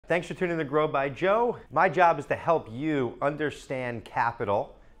Thanks for tuning in to Grow by Joe. My job is to help you understand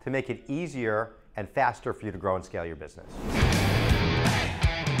capital to make it easier and faster for you to grow and scale your business.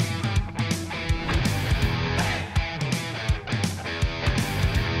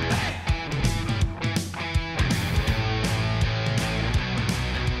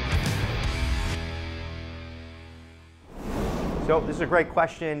 So this is a great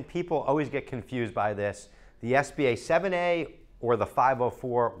question. People always get confused by this. The SBA 7A or the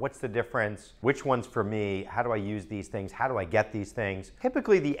 504, what's the difference? Which one's for me? How do I use these things? How do I get these things?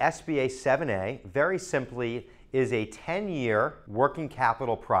 Typically the SBA 7A, very simply, is a 10-year working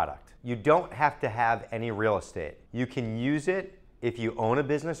capital product. You don't have to have any real estate. You can use it if you own a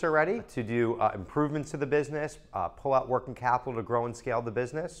business already to do improvements to the business, pull out working capital to grow and scale the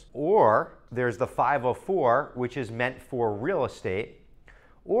business. Or there's the 504, which is meant for real estate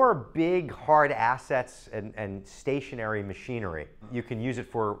or big hard assets and stationary machinery. You can use it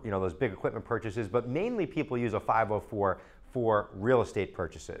for those big equipment purchases, but mainly people use a 504 for real estate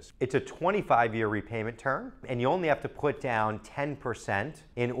purchases. It's a 25-year repayment term, and you only have to put down 10%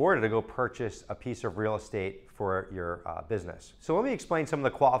 in order to go purchase a piece of real estate for your business. So let me explain some of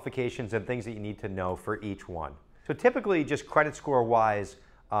the qualifications and things that you need to know for each one. So typically, just credit score wise,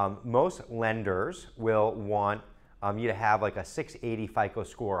 most lenders will want you to have like a 680 FICO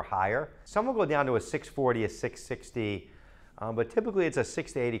score or higher. Some will go down to a 640, a 660, but typically it's a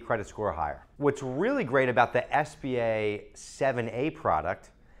 680 credit score or higher. What's really great about the SBA 7A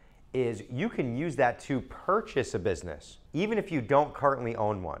product is you can use that to purchase a business, even if you don't currently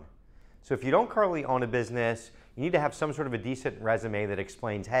own one. So if you don't currently own a business, you need to have some sort of a decent resume that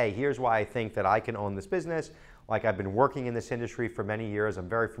explains, hey, here's why I think that I can own this business. Like, I've been working in this industry for many years, I'm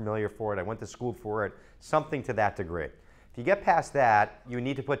very familiar for it, I went to school for it, something to that degree. If you get past that, you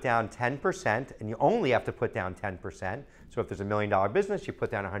need to put down 10%, and you only have to put down 10%. So if there's $1 million business, you put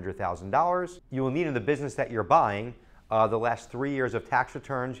down $100,000. You will need in the business that you're buying the last 3 years of tax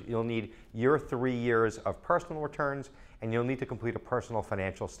returns, you'll need your 3 years of personal returns, and you'll need to complete a personal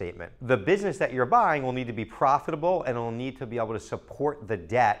financial statement. The business that you're buying will need to be profitable, and it'll need to be able to support the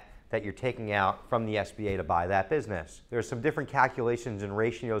debt that you're taking out from the SBA to buy that business. There's some different calculations and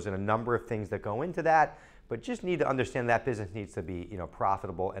ratios and a number of things that go into that, but just need to understand that business needs to be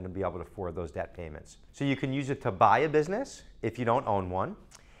profitable and to be able to afford those debt payments. So you can use it to buy a business if you don't own one.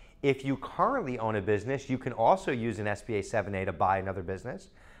 If you currently own a business, you can also use an SBA 7A to buy another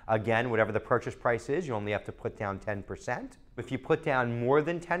business. Again, whatever the purchase price is, you only have to put down 10%. If you put down more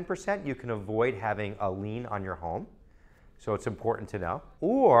than 10%, you can avoid having a lien on your home. So it's important to know.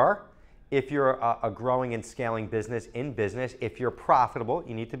 Or if you're a growing and scaling business, if you're profitable,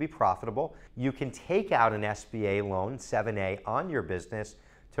 you need to be profitable, you can take out an SBA loan, 7A, on your business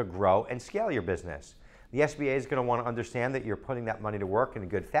to grow and scale your business. The SBA is going to want to understand that you're putting that money to work in a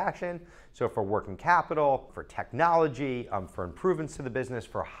good fashion. So for working capital, for technology, for improvements to the business,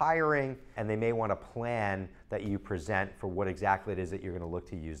 for hiring, and they may want a plan that you present for what exactly it is that you're going to look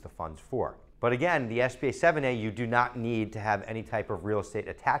to use the funds for. But again, the SBA 7A, you do not need to have any type of real estate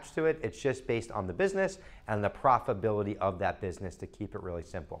attached to it. It's just based on the business and the profitability of that business, to keep it really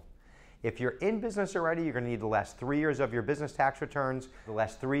simple. If you're in business already, you're going to need the last 3 years of your business tax returns, the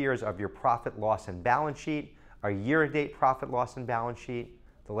last 3 years of your profit, loss, and balance sheet, a year-to-date profit, loss, and balance sheet,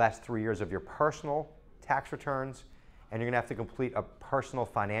 the last 3 years of your personal tax returns, and you're going to have to complete a personal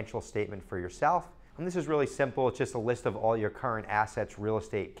financial statement for yourself. And this is really simple. It's just a list of all your current assets, real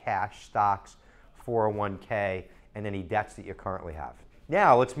estate, cash, stocks, 401k, and any debts that you currently have.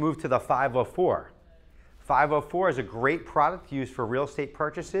 Now let's move to the 504. 504 is a great product used for real estate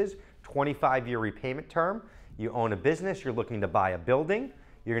purchases, 25-year repayment term. You own a business, you're looking to buy a building.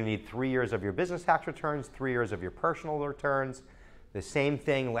 You're going to need 3 years of your business tax returns, 3 years of your personal returns. The same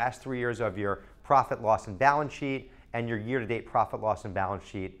thing, last 3 years of your profit, loss, and balance sheet, and your year-to-date profit, loss, and balance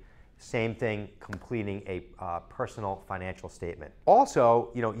sheet. Same thing, completing a personal financial statement.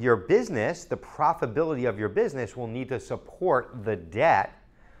 Also, your business, the profitability of your business will need to support the debt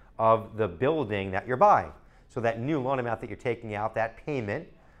of the building that you're buying. So that new loan amount that you're taking out, that payment,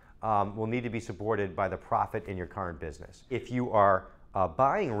 will need to be supported by the profit in your current business. If you are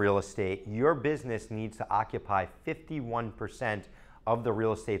buying real estate, your business needs to occupy 51% of the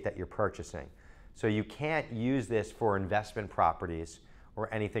real estate that you're purchasing. So you can't use this for investment properties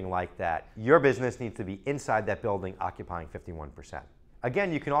or anything like that. Your business needs to be inside that building, occupying 51%.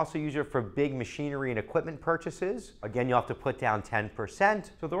 Again, you can also use it for big machinery and equipment purchases. Again, you'll have to put down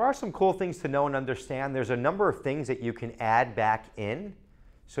 10%. So there are some cool things to know and understand. There's a number of things that you can add back in.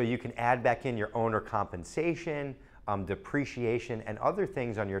 So you can add back in your owner compensation, depreciation, and other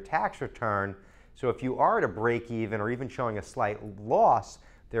things on your tax return. So if you are at a break even or even showing a slight loss,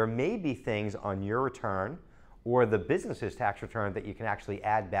 there may be things on your return or the business's tax return that you can actually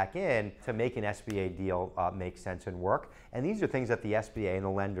add back in to make an SBA deal make sense and work. And these are things that the SBA and the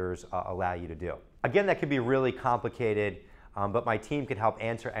lenders allow you to do. Again, that can be really complicated, but my team can help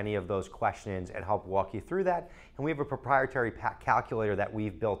answer any of those questions and help walk you through that. And we have a proprietary calculator that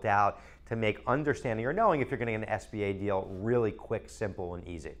we've built out to make understanding or knowing if you're going to get an SBA deal really quick, simple, and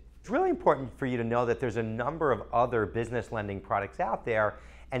easy. It's really important for you to know that there's a number of other business lending products out there,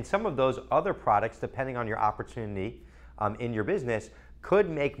 and some of those other products, depending on your opportunity in your business, could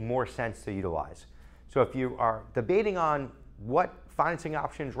make more sense to utilize. So if you are debating on what financing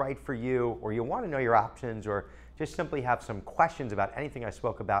option is right for you, or you want to know your options, or just simply have some questions about anything I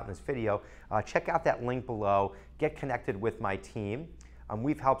spoke about in this video, check out that link below, get connected with my team.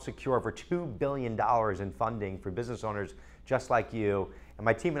 We've helped secure over $2 billion in funding for business owners just like you, and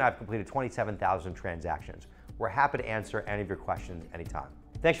my team and I have completed 27,000 transactions. We're happy to answer any of your questions anytime.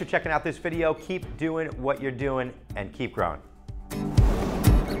 Thanks for checking out this video. Keep doing what you're doing and keep growing.